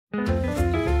Hello,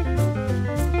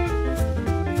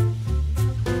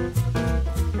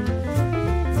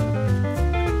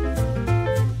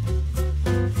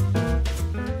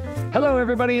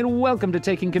 everybody, and welcome to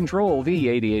Taking Control, the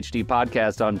ADHD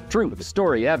podcast on Truth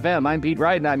Story FM. I'm Pete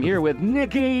Wright, and I'm here with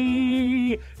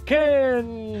Nikki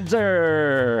Kinzer.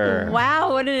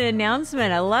 Wow, what an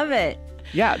announcement. I love it.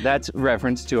 Yeah, that's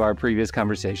reference to our previous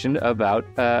conversation about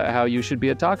how you should be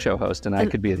a talk show host, and I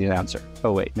could be the announcer.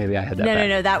 Oh, wait, maybe I had that back.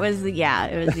 No, that was,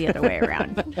 it was the other way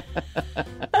around.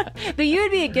 But you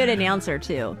would be a good announcer,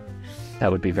 too. That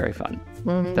would be very fun.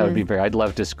 Mm-hmm. That would be I'd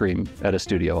love to scream at a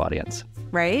studio audience.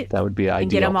 Right? That would be ideal.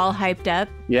 And get them all hyped up.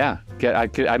 Yeah,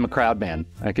 I'm a crowd man.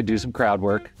 I could do some crowd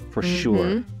work for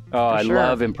sure. Oh, I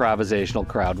love improvisational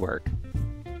crowd work.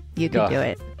 You could do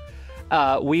it.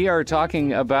 We are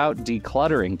talking about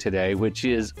decluttering today, which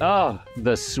is,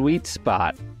 the sweet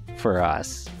spot for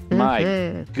us.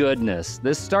 My goodness.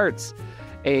 This starts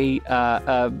I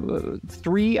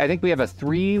think we have a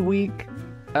 3-week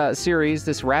series.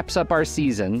 This wraps up our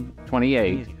season,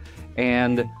 28.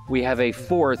 And we have a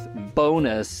 4th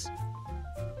bonus.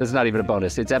 This is not even a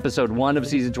bonus. It's episode 1 of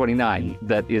season 29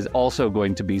 that is also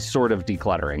going to be sort of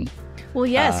decluttering. Well,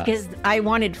 yes, because I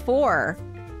wanted 4.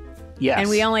 Yes. And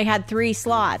we only had 3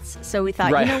 slots. So we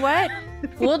thought, you know what?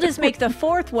 We'll just make the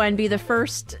 4th one be the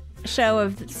first show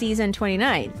of season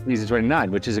 29. Season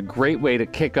 29, which is a great way to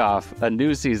kick off a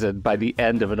new season by the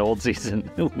end of an old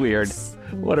season. Weird.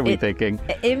 What are we thinking?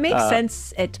 It makes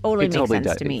sense. It totally makes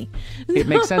sense to me. It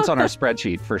makes sense on our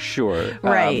spreadsheet for sure.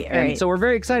 Right. And so we're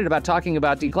very excited about talking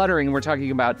about decluttering. And we're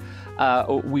talking about,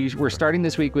 we're starting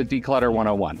this week with Declutter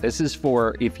 101. This is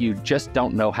for if you just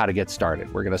don't know how to get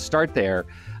started. We're going to start there.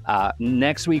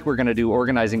 Next week, we're going to do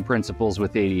organizing principles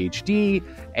with ADHD.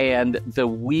 And the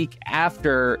week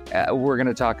after, we're going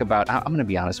to talk about, I'm going to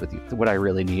be honest with you, what I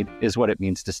really need is what it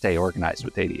means to stay organized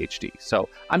with ADHD. So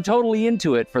I'm totally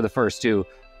into it for the first 2,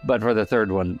 but for the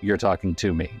third one, you're talking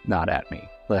to me, not at me.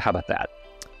 How about that?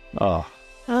 Oh.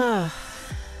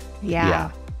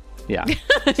 Yeah. Yeah.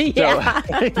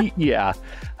 Yeah.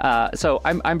 So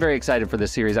I'm very excited for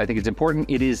this series. I think it's important.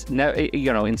 It is,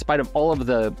 in spite of all of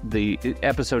the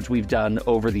episodes we've done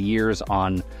over the years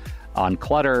on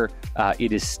clutter,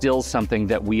 it is still something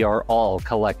that we are all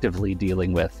collectively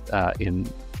dealing with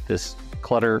in this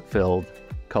clutter-filled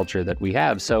culture that we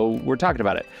have. So we're talking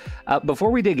about it.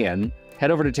 Before we dig in, head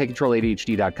over to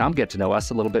TakeControlADHD.com, get to know us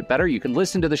a little bit better. You can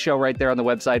listen to the show right there on the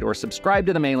website or subscribe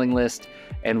to the mailing list,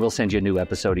 and we'll send you a new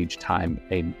episode each time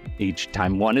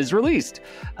one is released.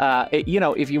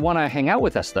 If you want to hang out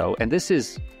with us, though, and this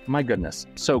is, my goodness,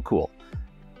 so cool.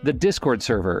 The Discord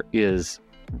server is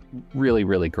really,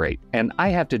 really great. And I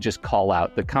have to just call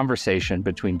out the conversation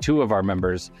between 2 of our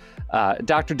members,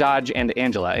 Dr. Dodge and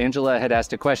Angela. Angela had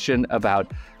asked a question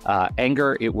about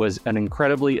anger. It was an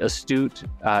incredibly astute,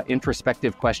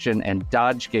 introspective question, and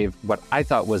Dodge gave what I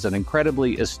thought was an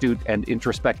incredibly astute and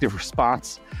introspective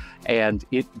response. And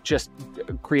it just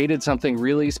created something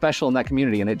really special in that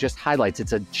community. And it just highlights,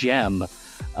 it's a gem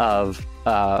of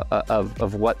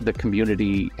what the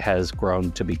community has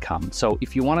grown to become. So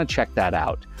if you want to check that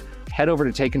out, head over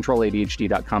to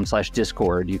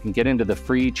TakeControlADHD.com/Discord. You can get into the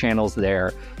free channels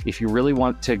there. If you really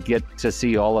want to get to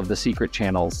see all of the secret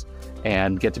channels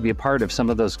and get to be a part of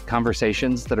some of those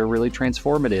conversations that are really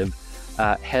transformative,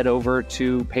 head over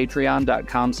to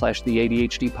patreon.com/the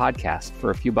ADHD podcast. For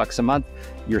a few bucks a month,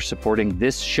 you're supporting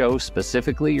this show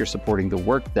specifically. You're supporting the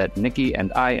work that Nikki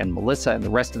and I and Melissa and the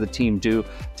rest of the team do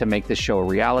to make this show a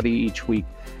reality each week.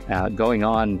 Going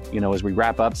on, as we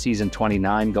wrap up season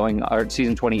 29,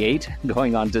 season 28,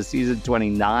 going on to season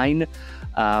 29.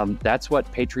 That's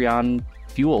what Patreon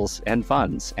fuels and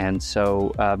funds. And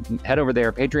so head over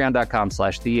there,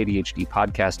 patreon.com/the ADHD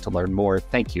podcast to learn more.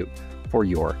 Thank you for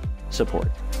your support.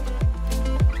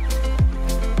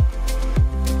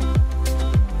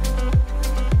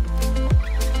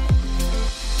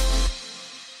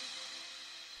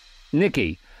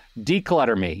 Nikki,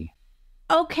 declutter me.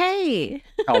 Okay.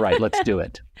 All right, let's do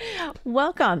it.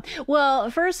 Welcome.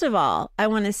 Well, first of all, I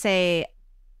want to say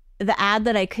the ad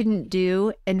that I couldn't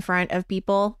do in front of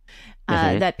people,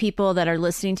 that people that are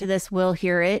listening to this will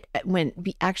hear it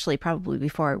actually probably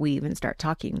before we even start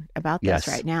talking about this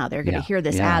right now. They're going to hear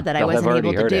this ad that I wasn't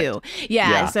able to do.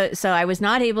 So I was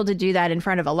not able to do that in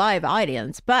front of a live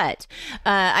audience, but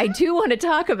I do want to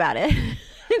talk about it.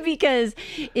 Because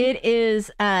it is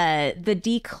the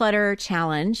Declutter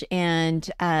challenge,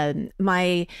 and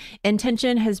my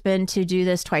intention has been to do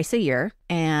this twice a year.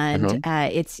 and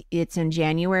it's in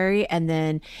January, and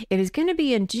then it was going to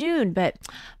be in June, but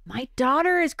my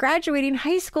daughter is graduating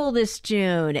high school this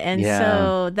June, and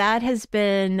so that has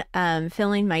been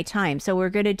filling my time. So we're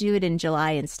going to do it in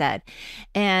July instead.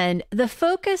 And the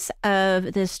focus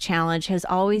of this challenge has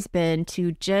always been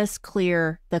to just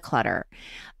clear the clutter.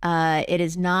 It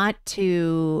is not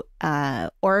to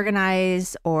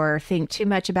organize or think too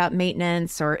much about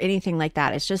maintenance or anything like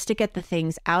that. It's just to get the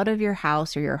things out of your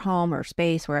house or your home or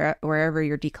space, wherever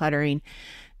you're decluttering.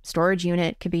 Storage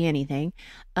unit, could be anything.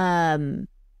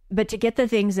 But to get the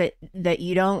things that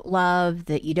you don't love,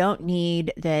 that you don't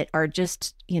need, that are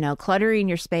just, cluttering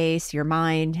your space, your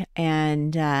mind,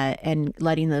 and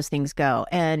letting those things go.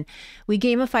 And we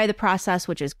gamify the process,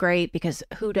 which is great because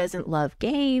who doesn't love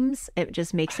games? It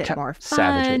just makes it more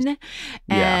fun. Savages.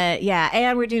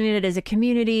 And we're doing it as a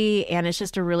community, and it's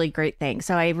just a really great thing.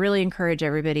 So I really encourage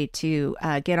everybody to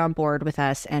get on board with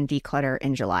us and declutter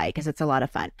in July because it's a lot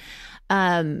of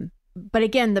fun. But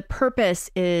again, the purpose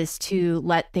is to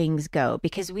let things go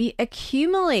because we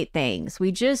accumulate things.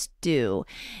 We just do.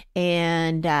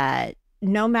 And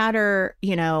no matter,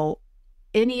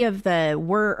 any of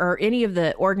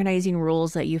the organizing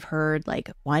rules that you've heard,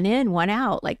 like one in, one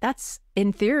out, like that's,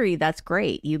 in theory, that's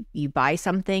great. You buy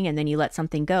something and then you let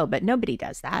something go, but nobody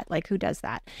does that. Like, who does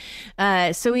that?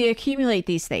 So we accumulate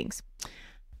these things.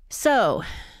 So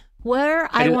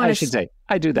I should say,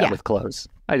 I do that with clothes.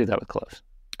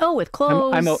 Oh, with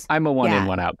clothes. I'm a one in,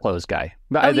 one out clothes guy.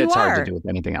 But it's hard to do with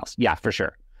anything else. Yeah, for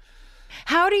sure.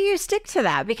 How do you stick to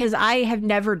that? Because I have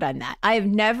never done that. I have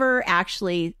never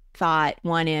actually thought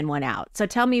one in, one out. So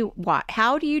tell me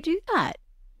how do you do that?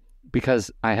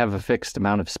 Because I have a fixed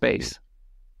amount of space.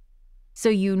 So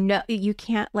you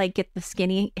can't like get the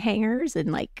skinny hangers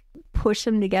and like push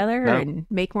them together and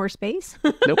make more space?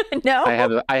 Nope. No.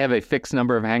 I have a fixed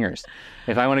number of hangers.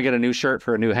 If I want to get a new shirt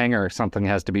for a new hanger, something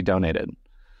has to be donated.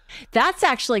 That's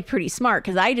actually pretty smart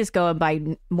because I just go and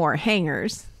buy more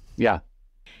hangers. Yeah.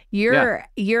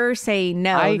 You're saying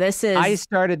no. I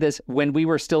started this when we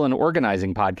were still an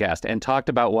organizing podcast and talked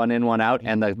about one in, one out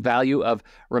and the value of,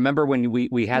 remember when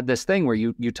we had this thing where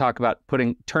you talk about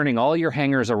turning all your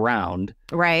hangers around.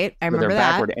 Right. I remember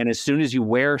that. Backward, and as soon as you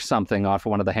wear something off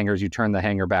of one of the hangers, you turn the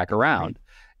hanger back around.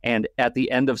 Right. And at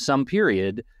the end of some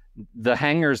period, the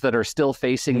hangers that are still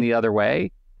facing the other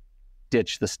way,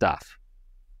 ditch the stuff.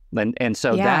 And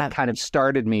so that kind of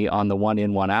started me on the one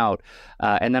in, one out.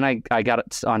 And then I got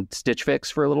it on Stitch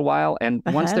Fix for a little while. And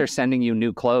once they're sending you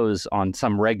new clothes on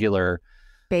some regular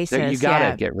basis, you got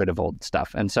to get rid of old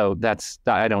stuff. And so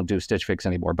I don't do Stitch Fix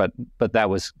anymore. But that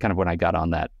was kind of when I got on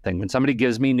that thing. When somebody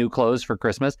gives me new clothes for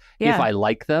Christmas, if I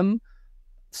like them,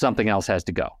 something else has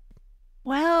to go.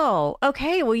 Wow.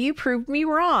 Okay. Well, you proved me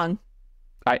wrong.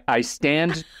 I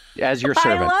stand as your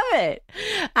servant. I love it.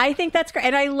 I think that's great.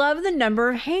 And I love the number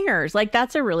of hangers. Like,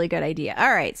 that's a really good idea.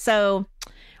 All right. So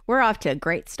we're off to a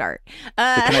great start.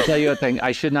 Can I tell you a thing?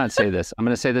 I should not say this. I'm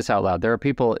going to say this out loud. There are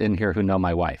people in here who know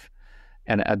my wife.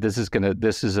 And this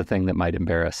is a thing that might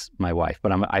embarrass my wife.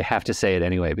 But I have to say it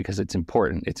anyway because it's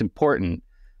important. It's important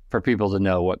for people to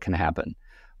know what can happen.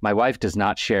 My wife does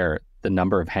not share the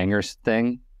number of hangers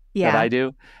thing that I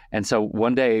do. And so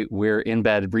one day we're in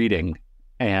bed reading,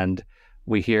 and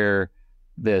we hear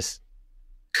this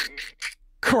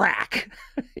crack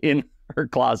in her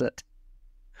closet.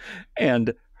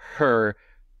 And her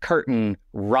curtain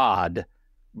rod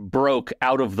broke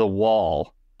out of the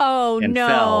wall. Oh, and no.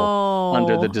 fell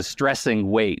under the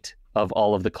distressing weight of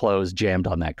all of the clothes jammed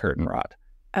on that curtain rod.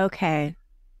 Okay.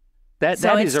 That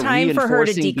is a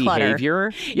reinforcing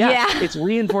behavior. Yeah, it's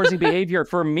reinforcing behavior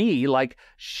for me. Like,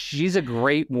 she's a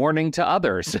great warning to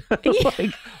others.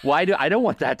 Like, I don't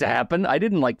want that to happen. I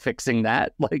didn't like fixing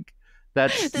that. Like,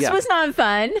 this was not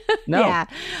fun. No,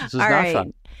 this was not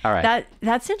fun. All right.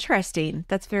 That's interesting.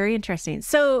 That's very interesting.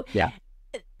 So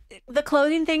the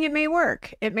clothing thing, it may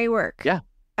work. Yeah.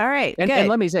 All right. And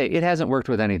let me say, it hasn't worked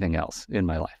with anything else in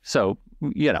my life. So,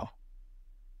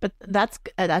 But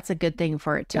that's a good thing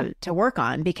for it to work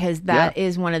on, because that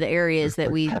is one of the areas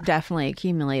that we definitely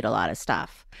accumulate a lot of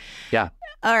stuff. Yeah.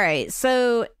 All right.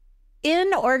 So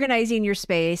in organizing your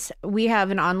space, we have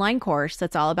an online course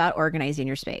that's all about organizing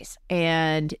your space.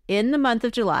 And in the month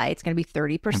of July, it's going to be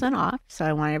 30% off. So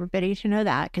I want everybody to know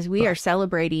that, because we are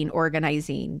celebrating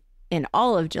organizing in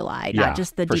all of July, not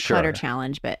just the Declutter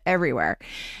challenge, but everywhere.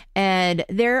 And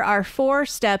there are 4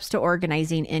 steps to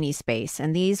organizing any space.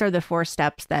 And these are the 4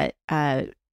 steps that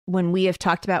when we have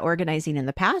talked about organizing in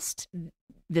the past,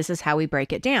 this is how we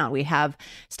break it down. We have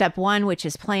step 1, which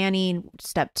is planning,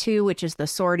 step 2, which is the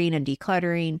sorting and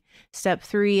decluttering, step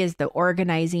 3 is the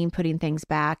organizing, putting things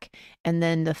back, and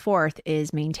then the 4th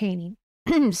is maintaining.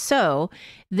 So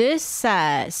this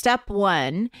step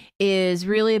 1 is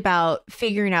really about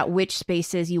figuring out which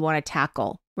spaces you want to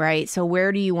tackle, right? So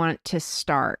where do you want to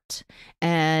start?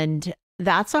 And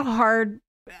that's a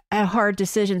hard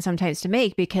decision sometimes to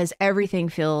make, because everything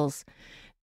feels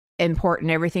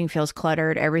important, everything feels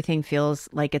cluttered, everything feels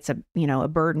like it's a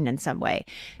burden in some way.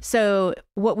 So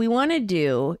what we want to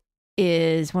do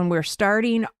is, when we're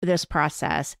starting this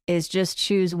process, is just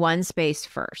choose one space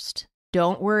first.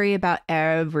 Don't worry about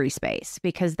every space,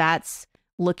 because that's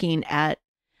looking at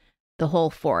the whole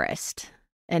forest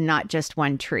and not just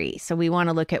one tree. So we want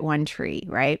to look at one tree,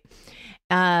 right?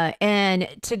 And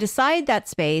to decide that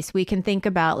space, we can think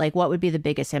about like, what would be the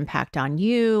biggest impact on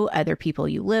you, other people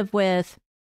you live with.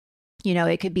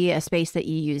 It could be a space that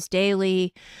you use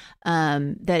daily,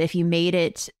 that if you made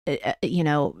it,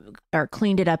 or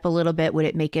cleaned it up a little bit, would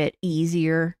it make it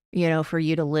easier, for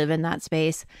you to live in that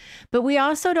space? But we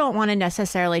also don't want to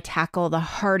necessarily tackle the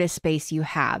hardest space you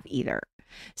have either.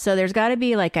 So there's got to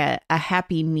be like a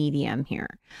happy medium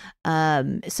here,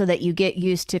 so that you get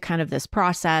used to kind of this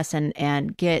process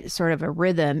and get sort of a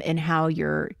rhythm in how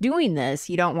you're doing this.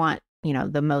 You don't want,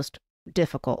 the most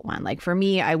difficult one. Like for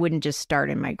me, I wouldn't just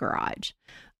start in my garage.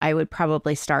 I would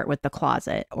probably start with the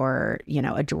closet or,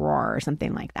 a drawer or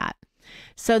something like that.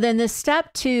 So then the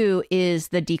step 2 is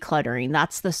the decluttering.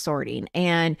 That's the sorting.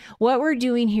 And what we're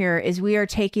doing here is we are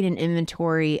taking an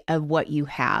inventory of what you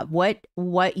have, what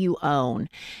you own,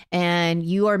 and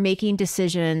you are making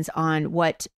decisions on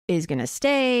what is going to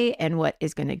stay and what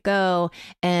is going to go.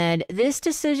 And this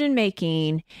decision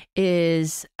making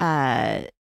is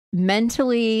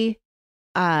mentally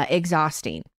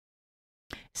exhausting.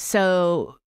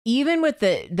 So even with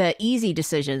the easy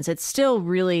decisions, it's still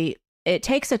really, it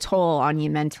takes a toll on you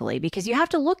mentally, because you have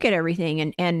to look at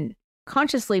everything and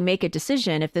consciously make a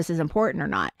decision if this is important or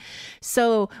not.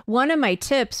 So one of my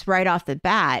tips right off the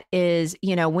bat is,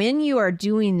 when you are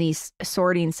doing these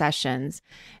sorting sessions,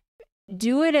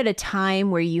 do it at a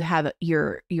time where you have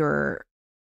your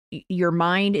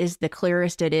mind is the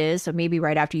clearest it is. So maybe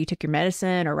right after you took your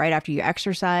medicine or right after you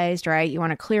exercised, right? You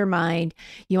want a clear mind.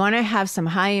 You want to have some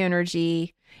high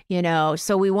energy,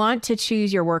 so we want to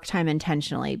choose your work time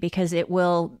intentionally, because it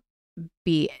will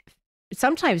be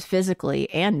sometimes physically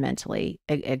and mentally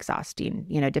exhausting,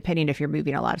 depending if you're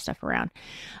moving a lot of stuff around.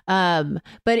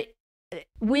 But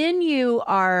when you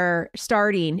are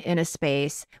starting in a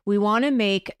space, we want to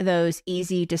make those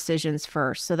easy decisions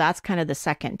first. So that's kind of the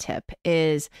second tip,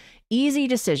 is easy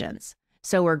decisions.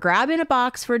 So we're grabbing a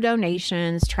box for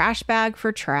donations, trash bag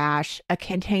for trash, a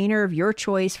container of your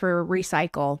choice for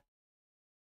recycle.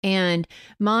 And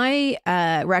my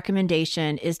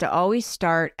recommendation is to always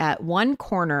start at one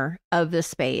corner of the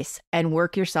space and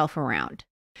work yourself around.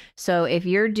 So if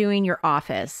you're doing your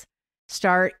office,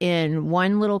 start in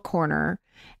one little corner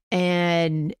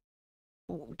and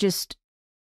just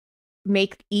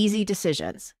make easy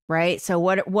decisions, right? So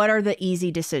what are the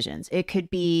easy decisions? It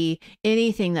could be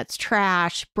anything that's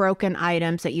trash, broken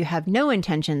items that you have no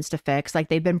intentions to fix, like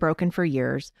they've been broken for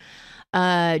years.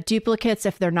 Duplicates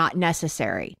if they're not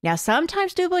necessary. Now,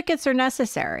 sometimes duplicates are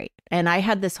necessary. And I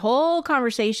had this whole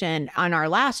conversation on our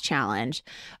last challenge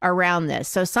around this.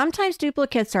 So sometimes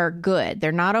duplicates are good.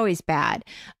 They're not always bad.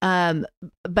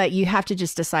 But you have to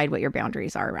just decide what your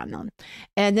boundaries are around them.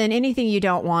 And then anything you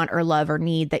don't want or love or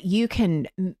need, that you can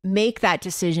make that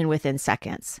decision within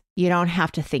seconds. You don't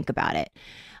have to think about it.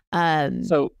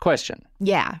 So question.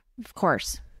 Yeah, of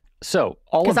course. So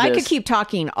all of this, because I could keep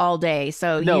talking all day.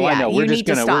 So no, I know we're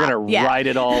gonna Yeah. write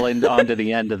it all onto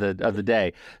the end of the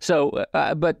day. So,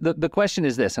 but the question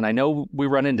is this, and I know we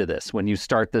run into this when you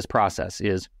start this process,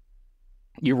 is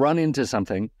you run into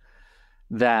something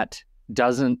that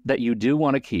you do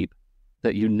want to keep,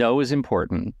 that is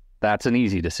important. That's an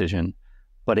easy decision,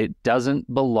 but it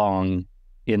doesn't belong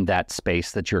in that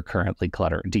space that you're currently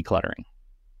decluttering.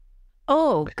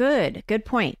 Oh, good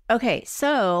point. Okay,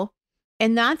 so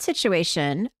in that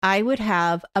situation, I would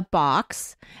have a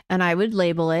box and I would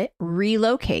label it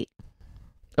relocate.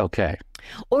 Okay.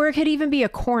 Or it could even be a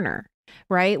corner,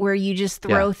 right? Where you just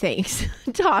throw things,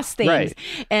 toss things, right.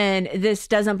 And this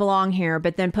doesn't belong here,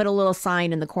 but then put a little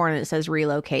sign in the corner that says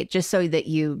relocate, just so that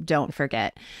you don't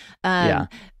forget.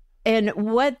 And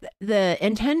what the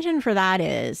intention for that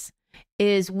is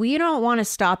we don't want to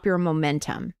stop your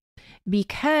momentum.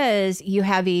 Because you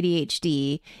have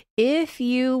ADHD, if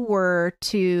you were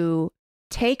to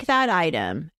take that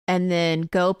item and then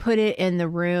go put it in the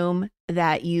room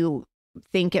that you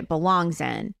think it belongs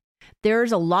in,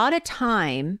 there's a lot of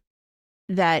time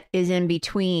that is in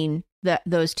between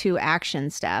those two action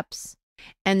steps.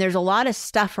 And there's a lot of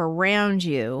stuff around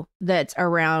you that's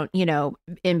around,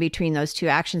 in between those two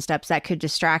action steps that could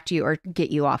distract you or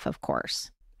get you off of course.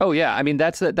 Oh yeah, I mean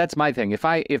that's my thing. If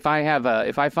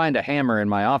I find a hammer in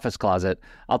my office closet,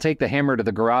 I'll take the hammer to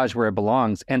the garage where it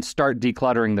belongs and start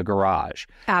decluttering the garage.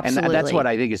 Absolutely. And that's what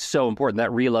I think is so important.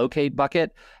 That relocate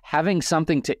bucket, having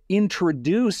something to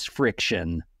introduce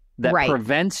friction that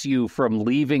prevents you from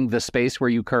leaving the space where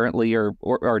you currently are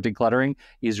decluttering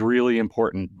is really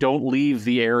important. Don't leave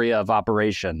the area of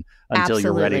operation until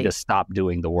you're ready to stop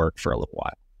doing the work for a little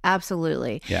while.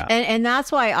 Absolutely. Yeah. And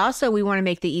that's why also we want to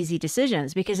make the easy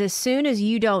decisions, because as soon as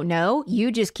you don't know,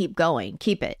 you just keep going.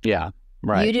 Keep it. Yeah.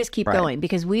 Right. You just keep going,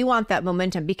 because we want that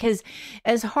momentum. Because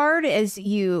as hard as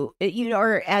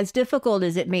or as difficult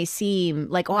as it may seem,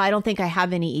 like, oh, I don't think I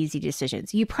have any easy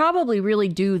decisions. You probably really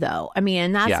do, though. I mean,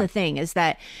 and that's the thing, is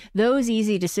that those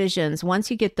easy decisions, once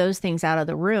you get those things out of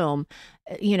the room,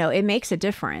 it makes a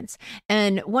difference.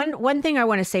 And one thing I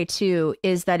want to say too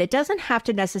is that it doesn't have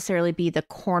to necessarily be the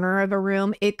corner of a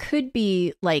room. It could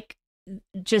be like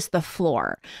just the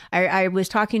floor. I was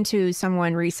talking to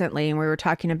someone recently, and we were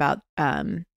talking about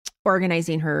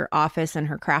organizing her office and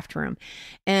her craft room,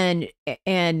 and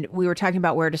we were talking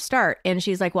about where to start. And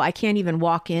she's like, "Well, I can't even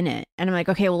walk in it." And I'm like,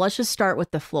 "Okay, well, let's just start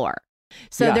with the floor."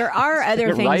 So there are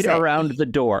other things around the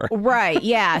door. Right.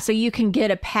 Yeah. So you can get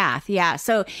a path. Yeah.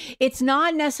 So it's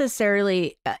not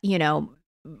necessarily,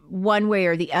 one way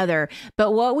or the other.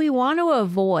 But what we want to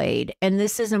avoid, and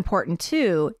this is important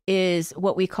too, is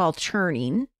what we call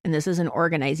churning. And this is an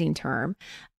organizing term,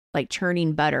 like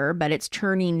churning butter, but it's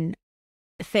churning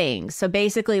things. So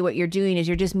basically what you're doing is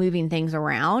you're just moving things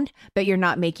around, but you're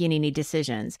not making any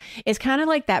decisions. It's kind of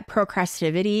like that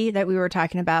procrastivity that we were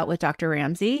talking about with Dr.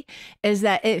 Ramsey, is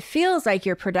that it feels like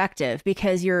you're productive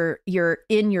because you're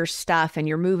in your stuff and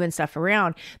you're moving stuff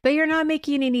around, but you're not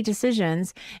making any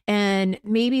decisions. And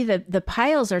maybe the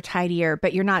piles are tidier,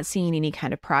 but you're not seeing any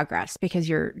kind of progress because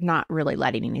you're not really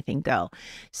letting anything go.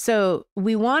 So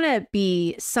we want to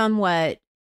be somewhat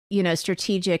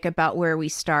strategic about where we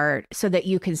start so that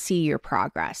you can see your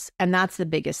progress. And that's the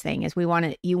biggest thing, is we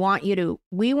want you to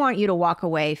walk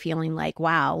away feeling like,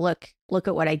 wow, look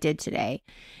at what I did today,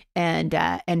 and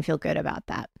feel good about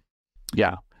that.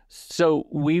 Yeah. So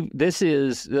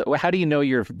how do you know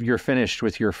you're finished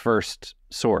with your first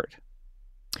sort?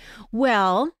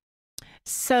 Well,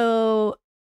 so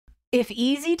if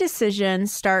easy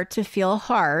decisions start to feel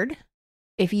hard,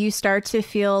 if you start to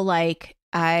feel like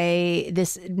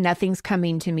nothing's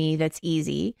coming to me that's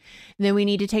easy, then we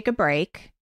need to take a break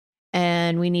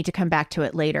and we need to come back to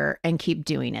it later and keep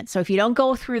doing it. So if you don't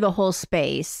go through the whole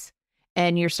space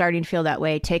and you're starting to feel that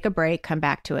way, take a break, come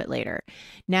back to it later.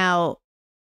 Now,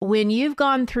 when you've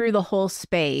gone through the whole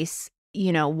space,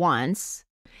 once,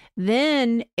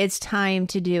 then it's time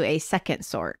to do a second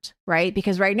sort, right?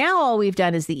 Because right now all we've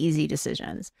done is the easy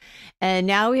decisions. And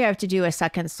now we have to do a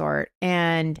second sort.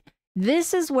 And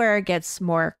this is where it gets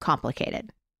more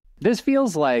complicated. I just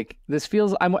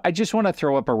want to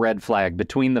throw up a red flag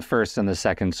between the first and the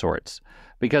second sorts,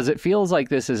 because it feels like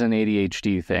this is an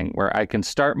ADHD thing where I can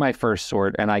start my first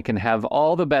sort and I can have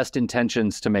all the best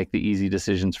intentions to make the easy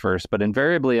decisions first, but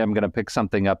invariably I'm going to pick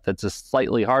something up that's a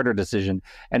slightly harder decision,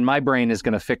 and my brain is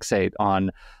going to fixate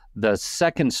on the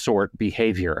second sort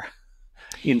behavior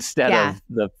instead of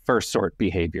the first sort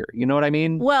behavior. You know what I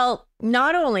mean? Well,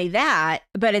 not only that,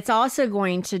 but it's also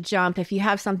going to jump, if you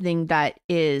have something that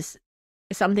is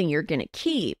something you're going to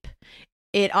keep,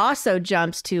 it also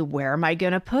jumps to, where am I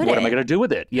going to put it? What am I going to do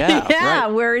with it? Yeah. Yeah. Right.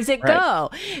 Where does it go?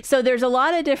 So there's a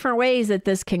lot of different ways that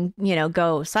this can,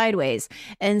 go sideways.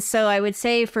 And so I would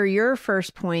say for your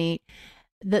first point,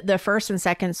 the first and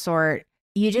second sort,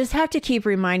 you just have to keep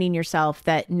reminding yourself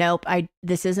that, nope,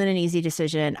 this isn't an easy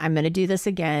decision. I'm going to do this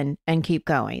again and keep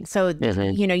going. So,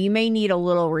 you may need a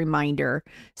little reminder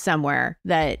somewhere,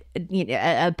 that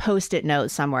a Post-it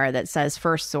note somewhere that says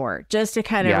first sort, just to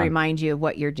kind of remind you of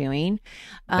what you're doing.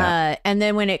 And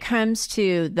then when it comes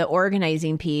to the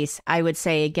organizing piece, I would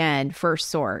say, again, first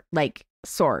sort,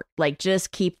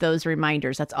 just keep those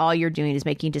reminders. That's all you're doing, is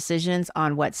making decisions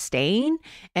on what's staying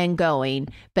and going,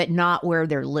 but not where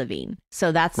they're living.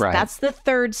 So that's the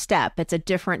third step. It's a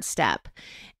different step,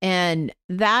 and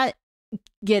that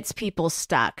gets people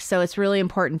stuck. So it's really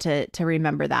important to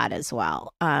remember that as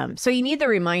well. So you need the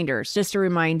reminders just to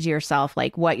remind yourself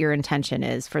like what your intention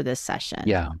is for this session.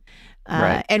 Yeah.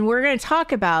 And we're going to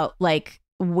talk about like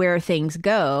where things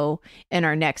go in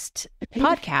our next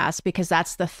podcast, because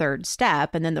that's the third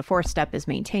step. And then the fourth step is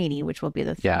maintaining, which will be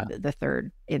the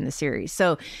third in the series.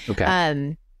 So,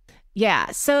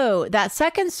 so that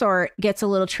second sort gets a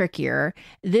little trickier.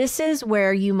 This is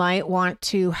where you might want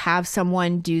to have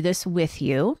someone do this with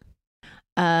you.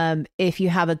 If you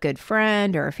have a good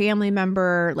friend or a family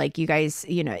member, like you guys,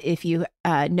 if you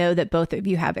know that both of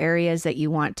you have areas that you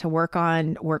want to work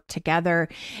together,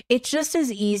 it's just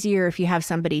as easier if you have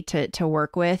somebody to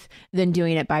work with than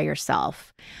doing it by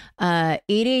yourself.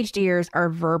 ADHDers are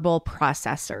verbal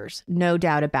processors, no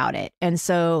doubt about it. And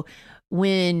so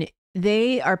when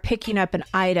they are picking up an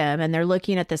item and they're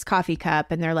looking at this coffee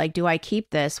cup and they're like, do I keep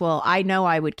this? Well, I know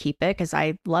I would keep it because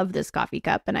I love this coffee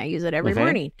cup and I use it every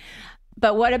morning.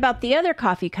 But what about the other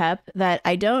coffee cup that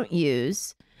I don't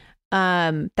use?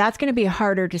 That's going to be a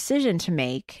harder decision to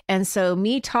make. And so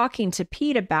me talking to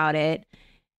Pete about it,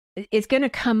 it's going to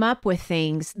come up with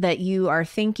things that you are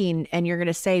thinking and you're going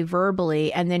to say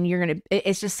verbally. And then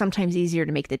it's just sometimes easier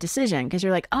to make the decision because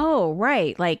you're like, oh,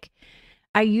 right. Like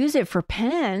I use it for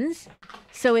pens.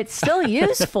 So it's still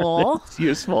useful. It's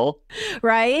useful.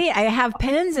 Right? I have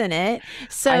pens in it.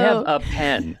 So I have a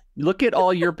pen. Look at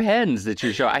all your pens that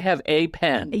you show. I have a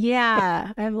pen.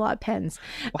 Yeah, I have a lot of pens.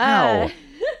 Wow.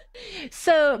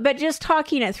 But just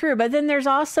talking it through. But then there's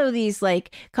also these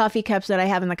like coffee cups that I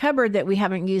have in the cupboard that we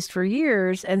haven't used for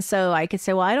years. And so I could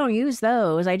say, well, I don't use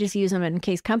those. I just use them in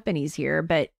case company's here.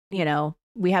 But,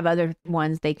 we have other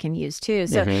ones they can use too.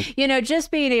 So,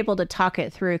 just being able to talk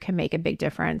it through can make a big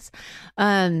difference.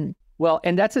 Well,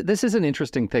 and this is an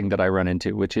interesting thing that I run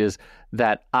into, which is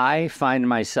that I find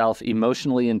myself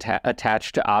emotionally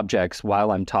attached to objects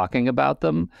while I'm talking about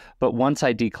them. But once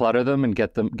I declutter them and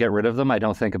get rid of them, I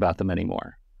don't think about them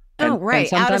anymore.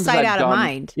 Right. Out of sight, out of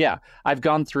mind. Yeah. I've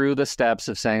gone through the steps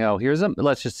of saying, oh,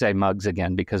 let's just say mugs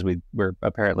again, because we're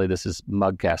apparently this is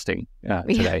mug casting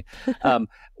today.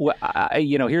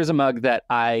 Here's a mug that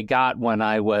I got when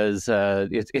I was,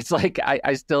 it's like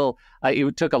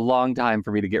it took a long time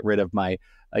for me to get rid of my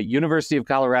University of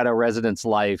Colorado residence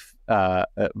life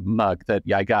mug that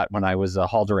I got when I was a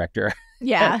hall director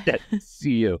at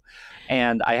CU.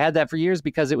 And I had that for years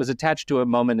because it was attached to a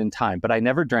moment in time, but I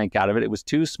never drank out of it. It was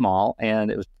too small,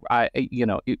 and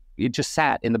it just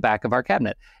sat in the back of our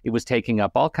cabinet. It was taking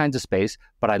up all kinds of space,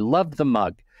 but I loved the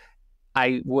mug.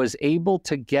 I was able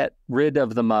to get rid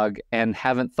of the mug and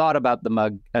haven't thought about the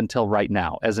mug until right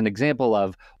now, as an example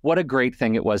of what a great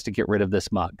thing it was to get rid of this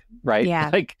mug, right?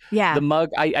 The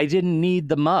mug, I didn't need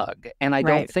the mug, and I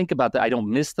don't think about that. I don't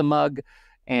miss the mug,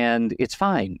 and it's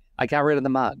fine. I got rid of the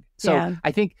mug. So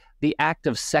I think the act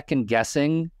of second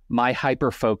guessing my hyper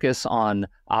focus on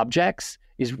objects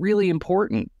is really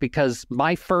important, because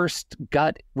my first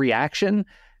gut reaction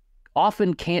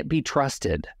often can't be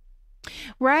trusted.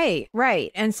 Right.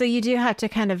 And so you do have to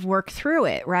kind of work through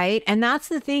it, right? And that's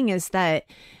the thing, is that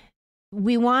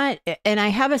we want, and I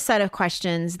have a set of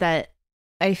questions that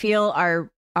I feel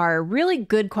are really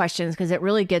good questions, because it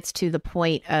really gets to the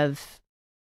point of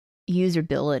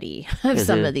usability of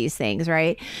some of these things,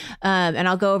 right? And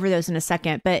I'll go over those in a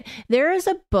second. But there is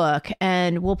a book,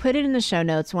 and we'll put it in the show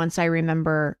notes once I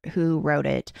remember who wrote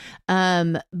it.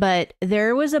 But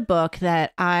there was a book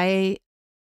that I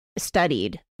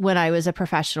studied when I was a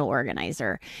professional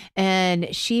organizer,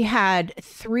 and she had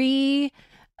 3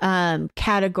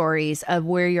 categories of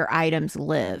where your items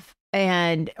live,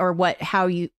 or how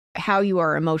you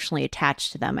are emotionally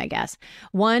attached to them, I guess.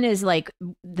 One is like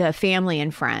the family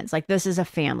and friends. Like, this is a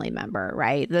family member,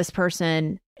 right? This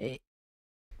person,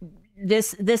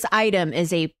 this item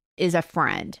is a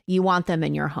friend. You want them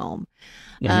in your home.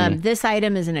 This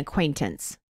item is an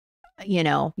acquaintance.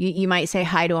 You might say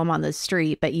hi to them on the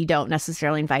street, but you don't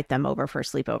necessarily invite them over for a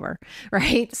sleepover,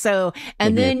 right? So,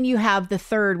 and then you have the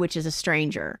third, which is a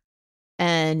stranger,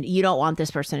 and you don't want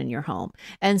this person in your home.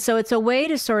 And so it's a way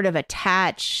to sort of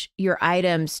attach your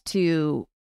items to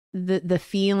the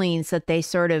feelings that they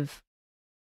sort of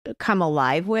come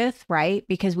alive with, right?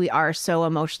 Because we are so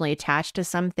emotionally attached to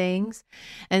some things.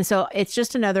 And so it's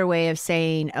just another way of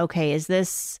saying, okay, is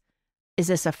this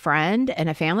a friend and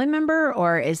a family member,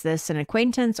 or is this an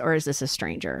acquaintance, or is this a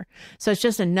stranger? So it's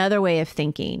just another way of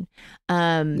thinking.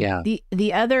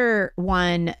 The other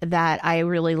one that I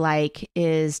really like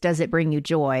is, does it bring you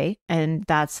joy? And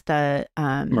that's the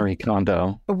Marie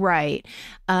Kondo. Right.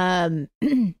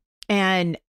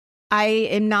 And I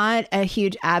am not a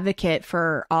huge advocate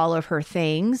for all of her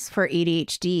things for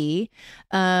ADHD,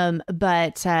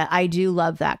 but I do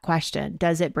love that question.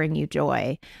 Does it bring you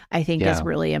joy? I think is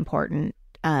really important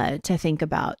to think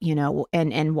about,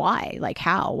 and why, like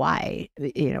how, why,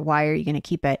 why are you going to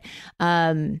keep it?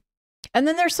 And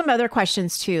then there's some other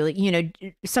questions too,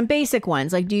 like, some basic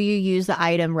ones like, do you use the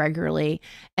item regularly?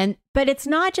 But it's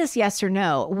not just yes or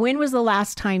no. When was the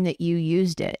last time that you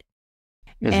used it?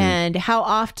 Mm-hmm. And how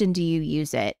often do you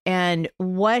use it? And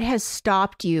what has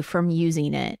stopped you from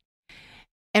using it?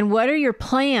 And what are your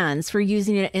plans for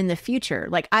using it in the future?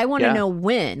 Like, I want to know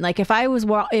when. Like, if I was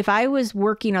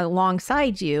working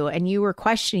alongside you and you were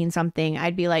questioning something,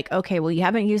 I'd be like, okay, well, you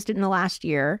haven't used it in the last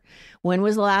year. When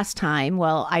was the last time?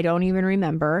 Well, I don't even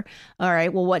remember. All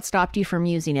right. Well, what stopped you from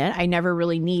using it? I never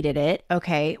really needed it.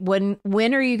 Okay. When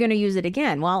are you going to use it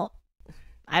again? Well,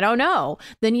 I don't know.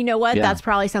 Then you know what? Yeah. That's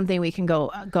probably something we can go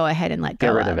ahead and let go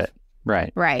of. Get rid of it.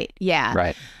 Right. Right. Yeah.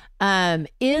 Right.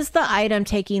 Is the item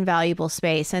taking valuable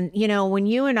space? And, when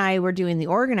you and I were doing the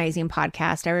organizing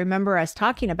podcast, I remember us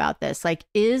talking about this. Like,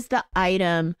 is the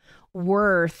item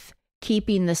worth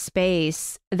keeping the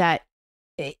space that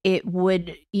that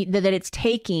it's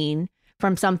taking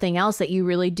from something else that you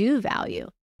really do value?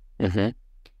 Mm-hmm.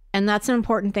 And that's an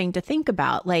important thing to think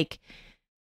about. Like,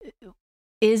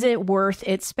 is it worth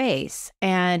its space?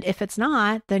 And if it's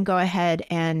not, then go ahead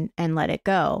and let it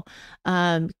go.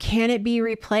 Can it be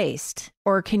replaced,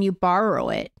 or can you borrow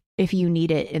it if you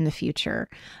need it in the future?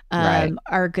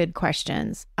 Are good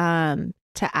questions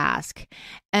to ask.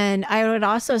 And I would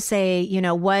also say,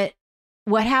 what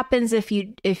happens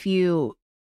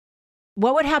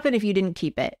what would happen if you didn't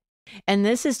keep it? And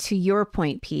this is to your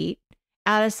point, Pete,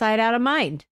 out of sight, out of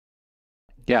mind.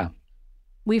 Yeah.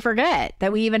 We forget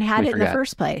that we even had it in the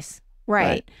first place.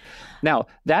 Right. Now,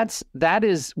 that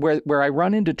is where I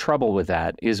run into trouble with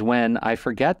that, is when I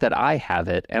forget that I have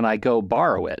it and I go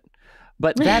borrow it.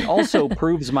 But that also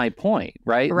proves my point,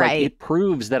 right? Right. Like, it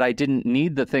proves that I didn't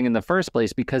need the thing in the first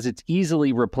place because it's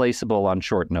easily replaceable on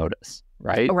short notice,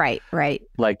 right? Right.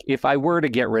 Like, if I were to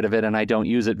get rid of it and I don't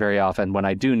use it very often, when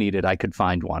I do need it, I could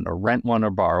find one or rent one or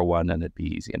borrow one, and it'd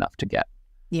be easy enough to get.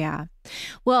 Yeah.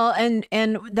 Well, and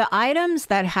the items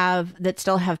that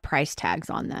still have price tags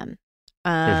on them,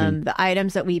 the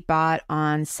items that we bought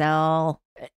on sale,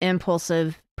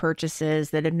 impulsive purchases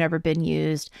that have never been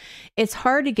used, it's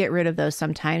hard to get rid of those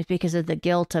sometimes because of the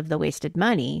guilt of the wasted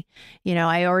money.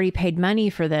 I already paid money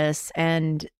for this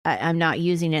and I'm not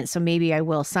using it, so maybe I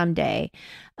will someday.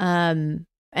 And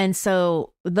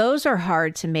so those are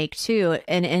hard to make too.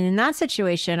 And in that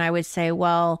situation, I would say,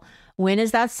 well, when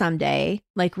is that someday?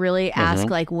 Like, really ask,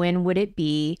 like, when would it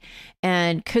be?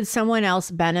 And could someone else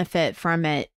benefit from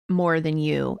it more than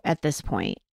you at this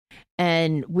point?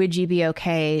 And would you be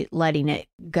okay letting it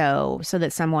go so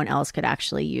that someone else could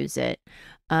actually use it?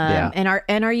 And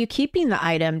are you keeping the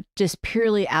item just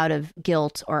purely out of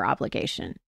guilt or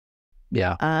obligation?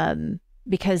 Yeah.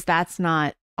 Because that's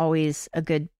not always a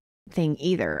good thing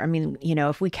either. I mean,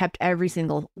 if we kept every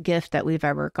single gift that we've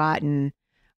ever gotten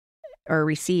or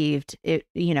received,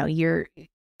 you're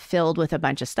filled with a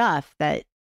bunch of stuff that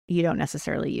you don't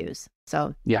necessarily use.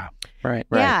 So yeah, right.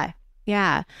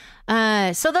 Yeah.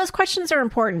 So those questions are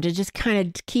important to just kind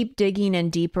of keep digging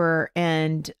in deeper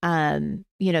and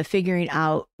figuring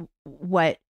out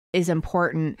what is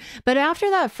important. But after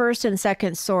that first and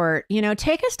second sort,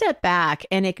 take a step back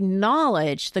and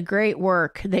acknowledge the great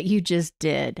work that you just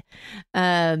did,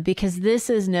 because this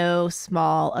is no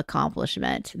small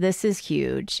accomplishment. This is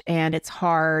huge and it's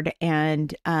hard,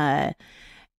 and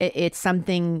it's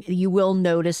something you will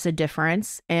notice a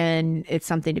difference, and it's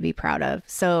something to be proud of.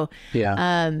 So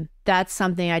that's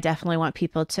something I definitely want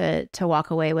people to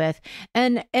walk away with,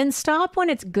 and stop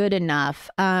when it's good enough.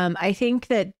 I think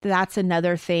that's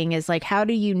another thing, is like, how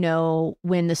do you know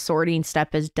when the sorting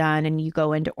step is done and you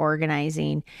go into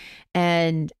organizing?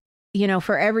 And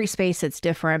for every space it's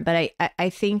different, but I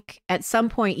think at some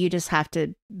point you just have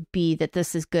to be that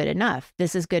this is good enough.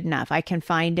 This is good enough. I can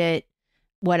find it,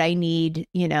 what I need,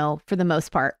 for the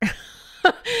most part.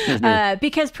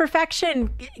 Because perfection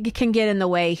can get in the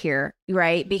way here,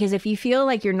 right? Because if you feel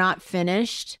like you're not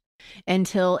finished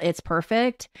until it's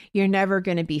perfect, you're never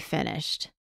going to be finished.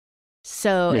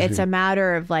 So it's a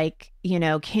matter of like,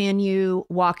 can you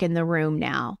walk in the room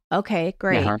now? Okay,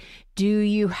 great. Do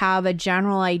you have a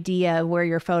general idea of where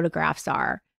your photographs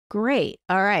are? Great.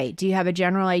 All right. Do you have a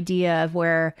general idea of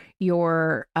where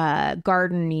your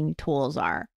gardening tools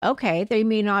are? Okay. They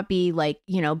may not be like,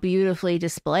 beautifully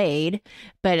displayed,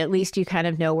 but at least you kind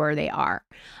of know where they are.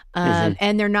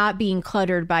 And they're not being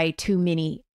cluttered by too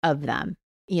many of them.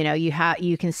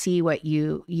 You can see what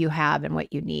you have and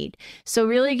what you need. So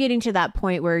really getting to that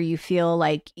point where you feel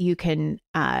like you can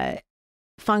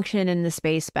function in the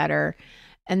space better.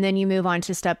 And then you move on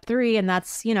to step 3, and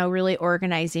that's, really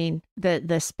organizing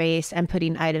the space and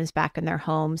putting items back in their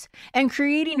homes and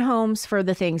creating homes for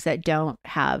the things that don't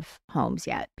have homes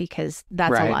yet, because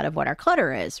that's a lot of what our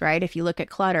clutter is, right? If you look at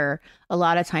clutter, a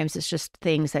lot of times it's just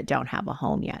things that don't have a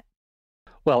home yet.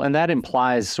 Well, and that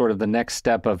implies sort of the next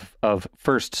step of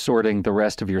first sorting the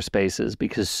rest of your spaces,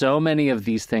 because so many of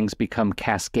these things become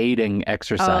cascading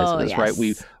exercises,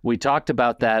 right? We talked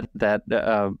about that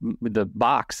the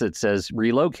box that says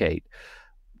relocate.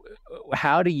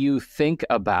 How do you think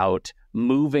about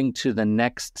moving to the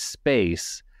next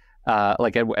space?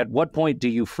 Like at what point do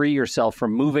you free yourself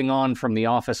from moving on from the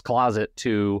office closet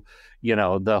to,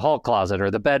 the hall closet or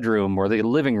the bedroom or the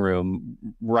living room,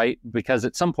 right? Because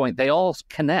at some point they all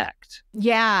connect.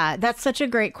 Yeah, that's such a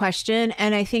great question.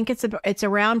 And I think it's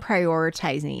around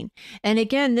prioritizing. And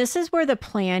again, this is where the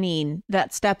planning,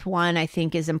 that step 1, I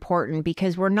think is important,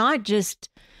 because we're not just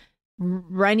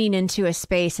running into a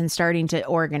space and starting to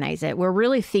organize it. We're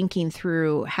really thinking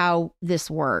through how this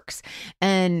works.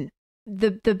 And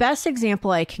the best example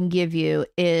I can give you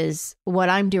is what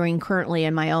I'm doing currently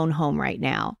in my own home right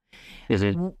now.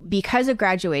 Because of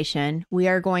graduation, we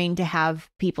are going to have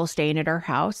people staying at our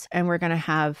house, and we're going to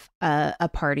have a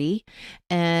party.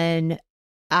 And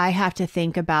I have to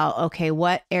think about, okay,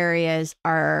 what areas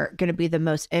are going to be the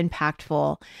most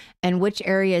impactful and which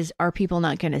areas are people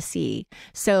not going to see?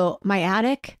 So my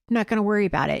attic, not going to worry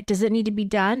about it. Does it need to be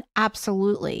done?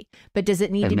 Absolutely. But does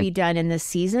it need to be done in this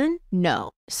season?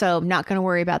 No. So I'm not going to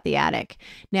worry about the attic.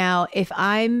 Now, if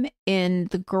I'm in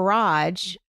the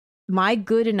garage, my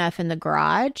good enough in the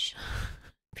garage,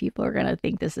 people are going to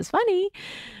think this is funny,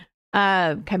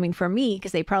 coming from me,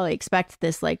 because they probably expect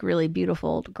this like really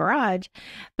beautiful garage.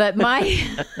 But my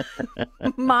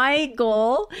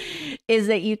goal is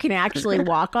that you can actually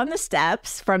walk on the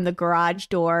steps from the garage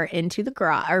door into the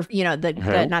garage, or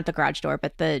the not the garage door,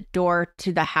 but the door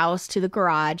to the house to the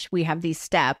garage. We have these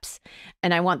steps,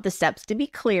 and I want the steps to be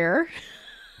clear.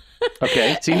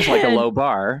 Okay, it seems like a low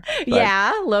bar.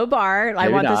 Yeah, low bar. I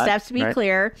want the steps to be right?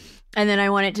 clear, and then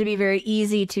I want it to be very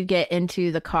easy to get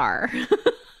into the car.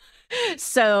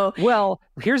 So, well,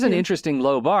 here's an interesting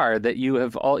low bar that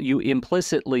you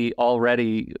implicitly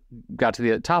already got to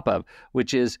the top of,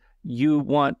 which is you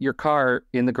want your car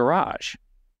in the garage.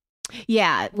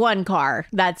 Yeah, one car.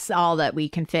 That's all that we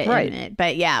can fit in it.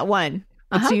 But yeah, one.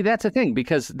 But see, that's the thing,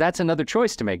 because that's another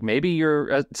choice to make. Maybe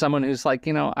you're someone who's like,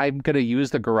 I'm going to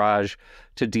use the garage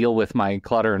to deal with my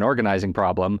clutter and organizing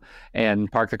problem and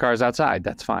park the cars outside.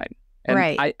 That's fine. And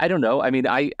right. I don't know. I mean,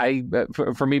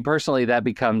 for me personally, that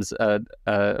becomes a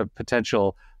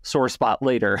potential sore spot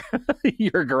later.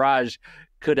 Your garage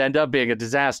could end up being a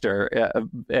disaster.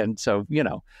 And so,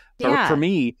 for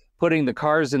me, putting the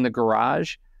cars in the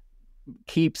garage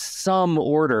keeps some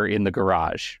order in the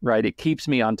garage, right? It keeps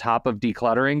me on top of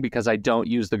decluttering because I don't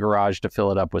use the garage to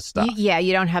fill it up with stuff.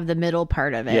 You don't have the middle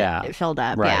part of it filled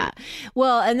up. Right. Yeah.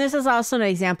 Well, and this is also an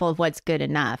example of what's good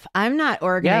enough. I'm not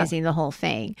organizing the whole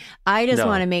thing. I just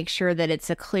want to make sure that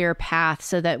it's a clear path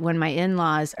so that when my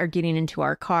in-laws are getting into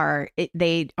our car,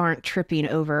 they aren't tripping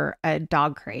over a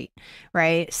dog crate,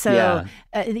 right? So,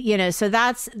 so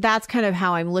that's kind of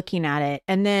how I'm looking at it.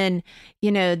 And then,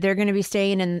 they're going to be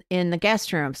staying in the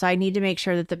guest room. So I need to make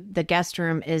sure that the guest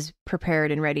room is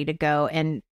prepared and ready to go.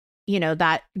 And,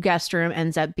 that guest room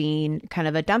ends up being kind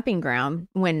of a dumping ground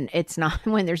when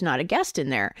there's not a guest in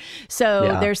there.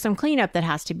 So there's some cleanup that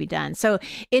has to be done. So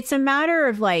it's a matter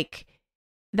of like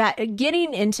that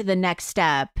getting into the next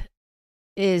step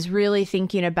is really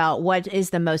thinking about what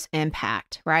is the most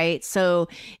impact, right? So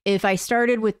if I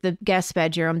started with the guest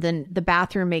bedroom, then the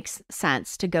bathroom makes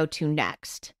sense to go to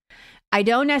next. I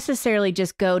don't necessarily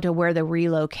just go to where the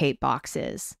relocate box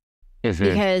is,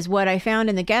 because what I found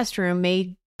in the guest room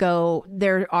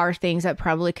there are things that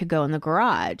probably could go in the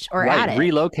garage or attic.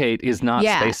 Relocate is not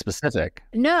space specific.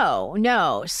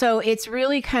 No. So it's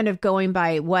really kind of going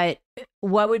by what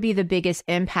would be the biggest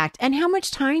impact and how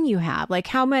much time you have. Like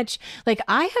how much, like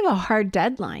I have a hard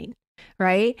deadline,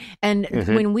 right? And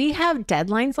when we have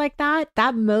deadlines like that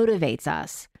motivates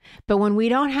us. But when we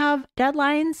don't have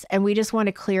deadlines and we just want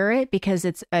to clear it because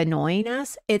it's annoying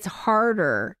us, it's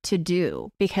harder to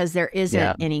do because there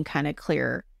isn't any kind of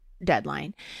clear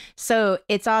deadline. So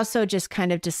it's also just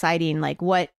kind of deciding like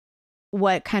what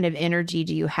kind of energy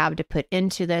do you have to put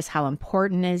into this? How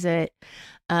important is it?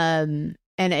 And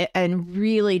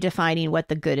really defining what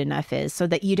the good enough is so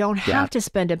that you don't have to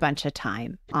spend a bunch of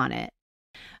time on it.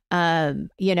 And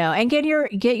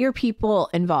get your people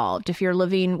involved. If you're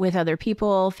living with other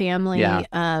people, family,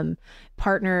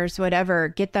 partners, whatever,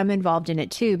 get them involved in it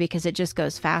too, because it just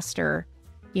goes faster,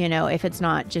 if it's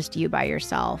not just you by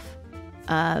yourself.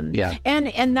 And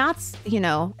that's,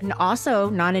 and also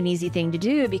not an easy thing to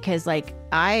do because like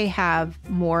I have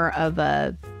more of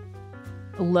a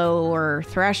lower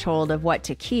threshold of what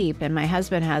to keep, and my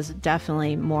husband has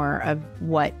definitely more of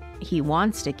what he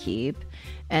wants to keep.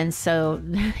 And so,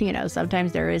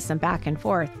 sometimes there is some back and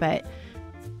forth, but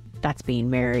that's being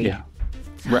married. Yeah.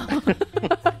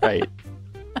 Right.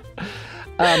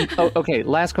 Okay.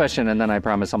 Last question, and then I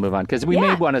promise I'll move on because we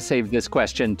may want to save this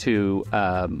question to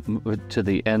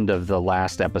the end of the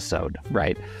last episode,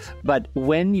 right? But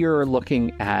when you're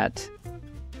looking at,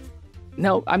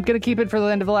 no, I'm going to keep it for the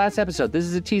end of the last episode. This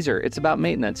is a teaser. It's about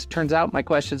maintenance. Turns out my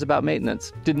question's about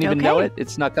maintenance. Didn't even know it. It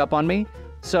snuck up on me.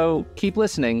 So keep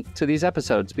listening to these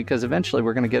episodes because eventually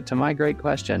we're going to get to my great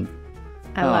question.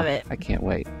 I love it. I can't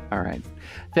wait. All right.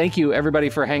 Thank you, everybody,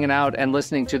 for hanging out and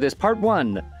listening to this part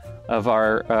 1 of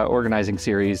our organizing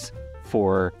series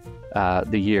for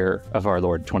the year of our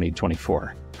Lord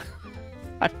 2024.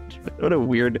 What a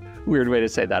weird way to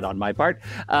say that on my part.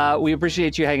 We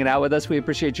appreciate you hanging out with us. We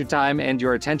appreciate your time and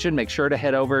your attention. Make sure to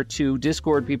head over to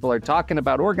Discord. People are talking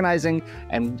about organizing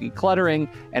and decluttering,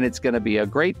 and it's going to be a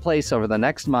great place over the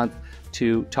next month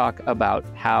to talk about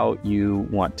how you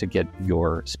want to get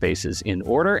your spaces in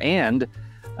order. And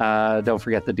don't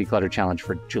forget the Declutter Challenge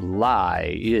for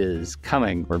July is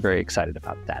coming. We're very excited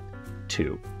about that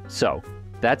too. So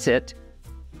that's it.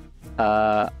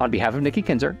 On behalf of Nikki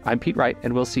Kinzer, I'm Pete Wright,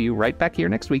 and we'll see you right back here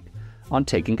next week on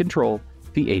Taking Control,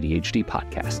 the ADHD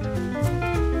podcast.